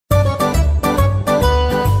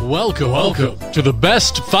Welcome to the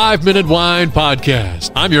Best 5-Minute Wine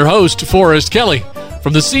Podcast. I'm your host, Forrest Kelly.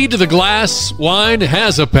 From the seed to the glass, wine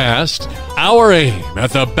has a past. Our aim at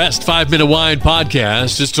the Best 5-Minute Wine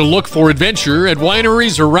Podcast is to look for adventure at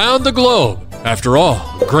wineries around the globe. After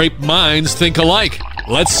all, great minds think alike.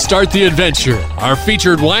 Let's start the adventure. Our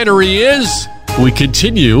featured winery is... We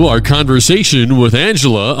continue our conversation with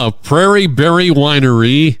Angela of Prairie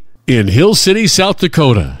Winery in Hill City, South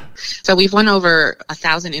Dakota. So we've won over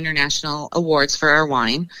 1,000 international awards for our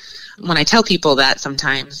wine. When I tell people that,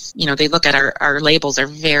 sometimes, they look at our labels are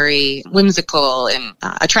very whimsical and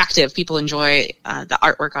attractive. People enjoy the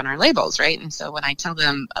artwork on our labels, right? And so when I tell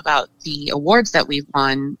them about the awards that we've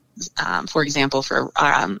won, for example, for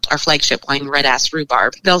our flagship wine, Red Ass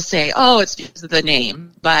Rhubarb, they'll say, oh, it's because of the name.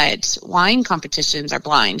 But wine competitions are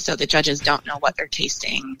blind, so the judges don't know what they're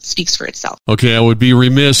tasting. It speaks for itself. Okay, I would be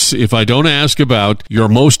remiss if I don't ask about your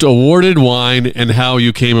most awarded wine and how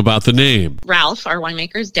you came about the name. Ralph, our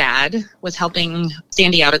winemaker's dad, was helping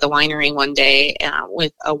Sandy out at the winery one day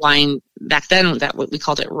with a wine back then that we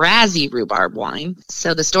called it Razzie Rhubarb wine.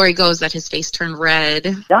 So the story goes that his face turned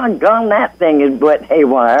red. Doggone, that thing is wet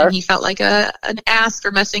haywire. And he felt like an ass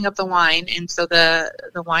for messing up the wine. And so the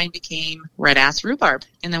wine became Red Ass Rhubarb.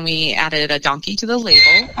 And then we added a donkey to the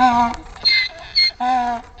label.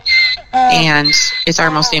 And it's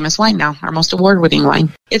our most famous wine now, our most award-winning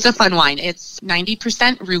wine. It's a fun wine. It's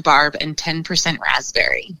 90% rhubarb and 10%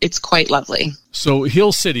 raspberry. It's quite lovely. So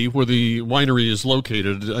Hill City, where the winery is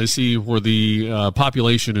located, I see where the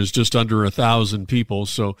population is just under 1,000 people,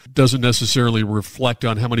 so it doesn't necessarily reflect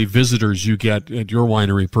on how many visitors you get at your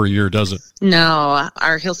winery per year, does it? No,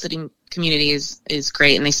 our Hill City community is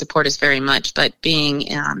great, and they support us very much. But being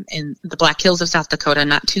in the Black Hills of South Dakota,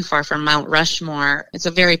 not too far from Mount Rushmore, it's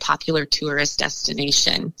a very popular tourist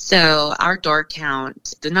destination. So our door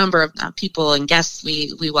count, the number of people and guests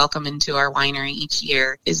we welcome into our winery each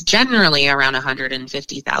year, is generally around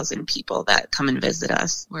 150,000 people that come and visit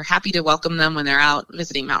us. We're happy to welcome them when they're out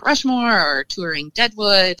visiting Mount Rushmore or touring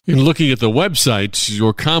Deadwood. And looking at the website,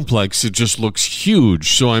 your complex, it just looks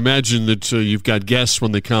huge. So I imagine that you've got guests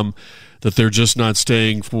when they come that they're just not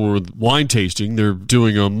staying for wine tasting. They're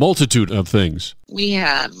doing a multitude of things. We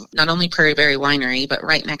have not only Prairie Winery, but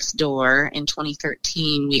right next door in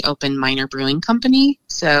 2013, we opened Minor Brewing Company,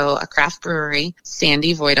 so a craft brewery.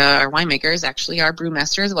 Sandy Voida, our winemaker, is actually our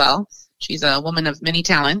brewmaster as well. She's a woman of many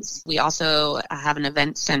talents. We also have an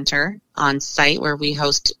event center on site where we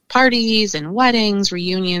host parties and weddings,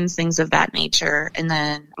 reunions, things of that nature. And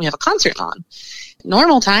then we have a concert lawn.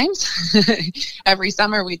 Normal times, every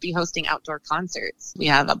summer we'd be hosting outdoor concerts. We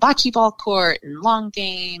have a bocce ball court and long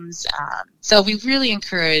games. So we really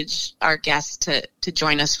encourage our guests to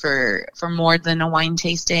join us for more than a wine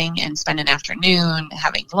tasting and spend an afternoon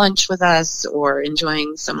having lunch with us or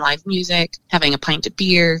enjoying some live music, having a pint of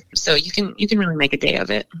beer. So you can really make a day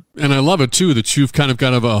of it. And I love it, too, that you've kind of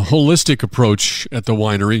got a holistic approach at the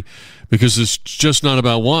winery, because it's just not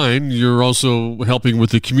about wine. You're also helping with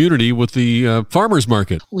the community with the farmers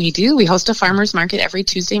market. We do. We host a farmers market every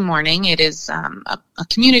Tuesday morning. It is a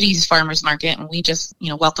community's farmers market, and we just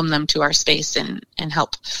welcome them to our space and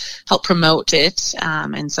help promote it.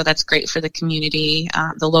 And so that's great for the community,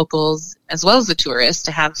 the locals, as well as the tourists,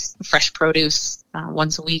 to have fresh produce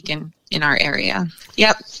once a week in our area.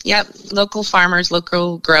 Yep. Local farmers,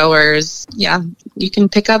 local growers. Yeah, you can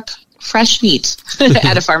pick up fresh meat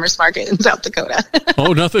at a farmer's market in South Dakota.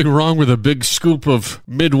 Oh, nothing wrong with a big scoop of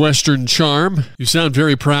Midwestern charm. You sound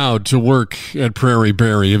very proud to work at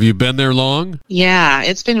Prairie. Have you been there long? Yeah,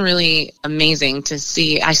 it's been really amazing to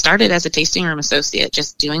see. I started as a tasting room associate,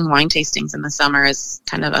 just doing wine tastings in the summer as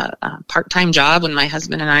kind of a part-time job when my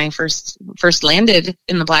husband and I first landed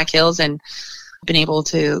in the Black Hills, and been able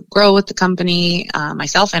to grow with the company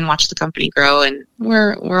myself and watch the company grow. And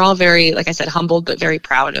we're all very, like I said, humbled, but very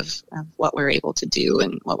proud of what we're able to do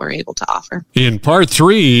and what we're able to offer. In part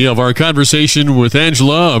 3 of our conversation with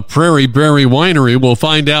Angela of Prairie Winery, we'll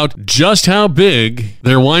find out just how big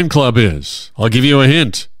their wine club is. I'll give you a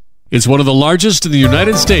hint. It's one of the largest in the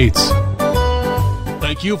United States.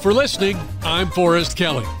 Thank you for listening. I'm Forrest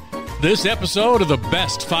Kelly. This episode of the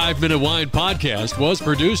Best 5-Minute Wine Podcast was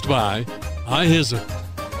produced by iHizzle.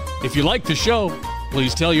 If you like the show,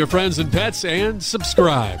 please tell your friends and pets and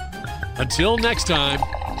subscribe. Until next time,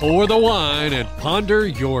 pour the wine and ponder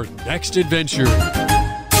your next adventure.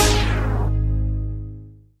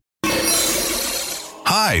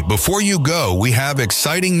 Hi, before you go, we have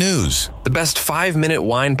exciting news. The Best 5-Minute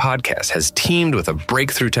Wine Podcast has teamed with a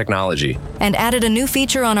breakthrough technology and added a new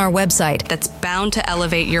feature on our website that's bound to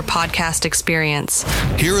elevate your podcast experience.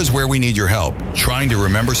 Here is where we need your help. Trying to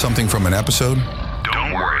remember something from an episode?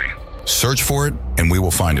 Don't worry. Search for it, and we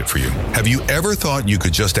will find it for you. Have you ever thought you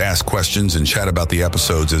could just ask questions and chat about the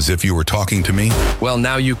episodes as if you were talking to me? Well,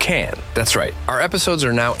 now you can. That's right. Our episodes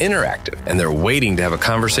are now interactive, and they're waiting to have a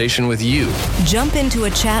conversation with you. Jump into a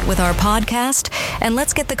chat with our podcast, and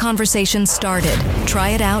let's get the conversation started. Try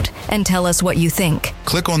it out, and tell us what you think.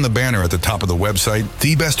 Click on the banner at the top of the website,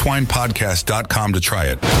 thebestwinepodcast.com, to try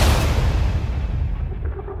it.